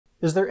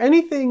Is there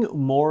anything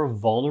more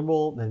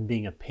vulnerable than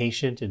being a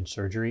patient in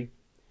surgery?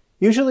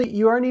 Usually,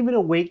 you aren't even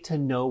awake to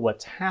know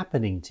what's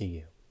happening to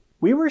you.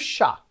 We were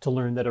shocked to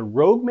learn that a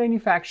rogue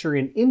manufacturer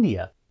in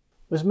India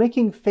was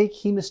making fake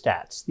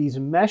hemostats, these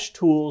mesh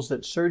tools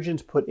that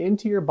surgeons put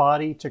into your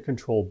body to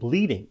control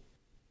bleeding.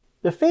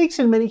 The fakes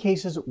in many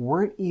cases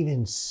weren't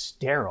even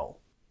sterile.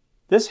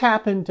 This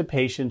happened to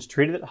patients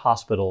treated at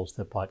hospitals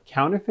that bought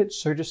counterfeit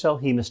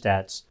Surgicel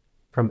hemostats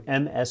from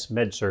MS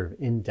MedServ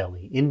in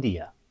Delhi,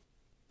 India.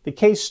 The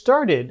case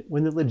started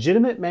when the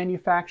legitimate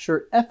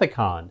manufacturer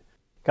Ethicon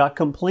got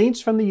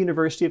complaints from the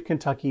University of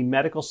Kentucky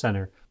Medical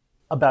Center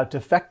about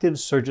defective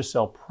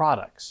Surgicel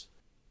products.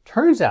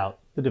 Turns out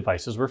the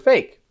devices were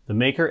fake. The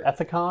maker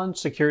Ethicon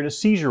secured a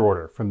seizure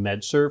order from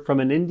MedServ from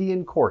an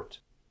Indian court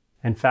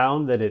and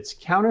found that its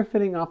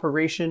counterfeiting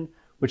operation,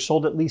 which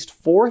sold at least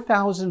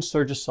 4,000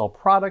 Surgicel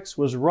products,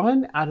 was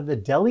run out of the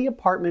Delhi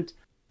apartment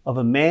of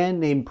a man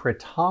named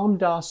Pratam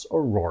Das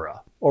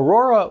Arora.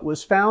 Arora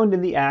was found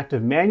in the act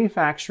of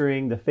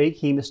manufacturing the fake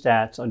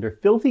hemostats under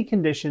filthy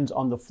conditions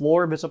on the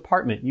floor of his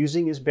apartment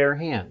using his bare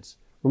hands.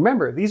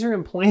 Remember, these are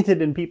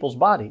implanted in people's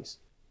bodies.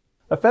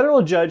 A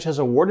federal judge has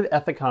awarded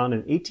Ethicon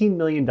an $18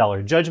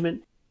 million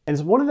judgment and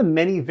is one of the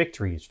many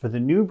victories for the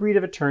new breed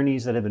of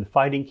attorneys that have been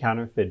fighting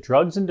counterfeit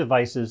drugs and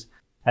devices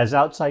as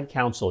outside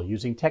counsel,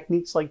 using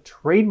techniques like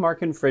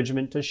trademark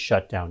infringement to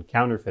shut down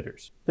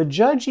counterfeiters. The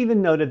judge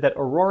even noted that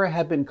Arora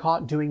had been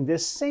caught doing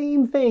this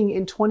same thing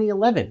in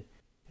 2011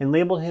 and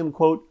labeled him,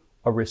 quote,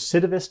 a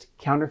recidivist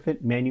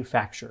counterfeit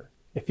manufacturer.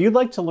 If you'd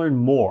like to learn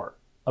more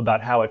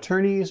about how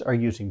attorneys are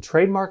using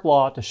trademark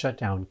law to shut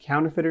down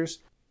counterfeiters,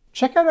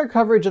 check out our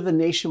coverage of the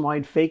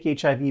nationwide fake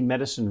HIV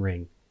medicine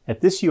ring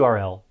at this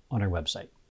URL on our website.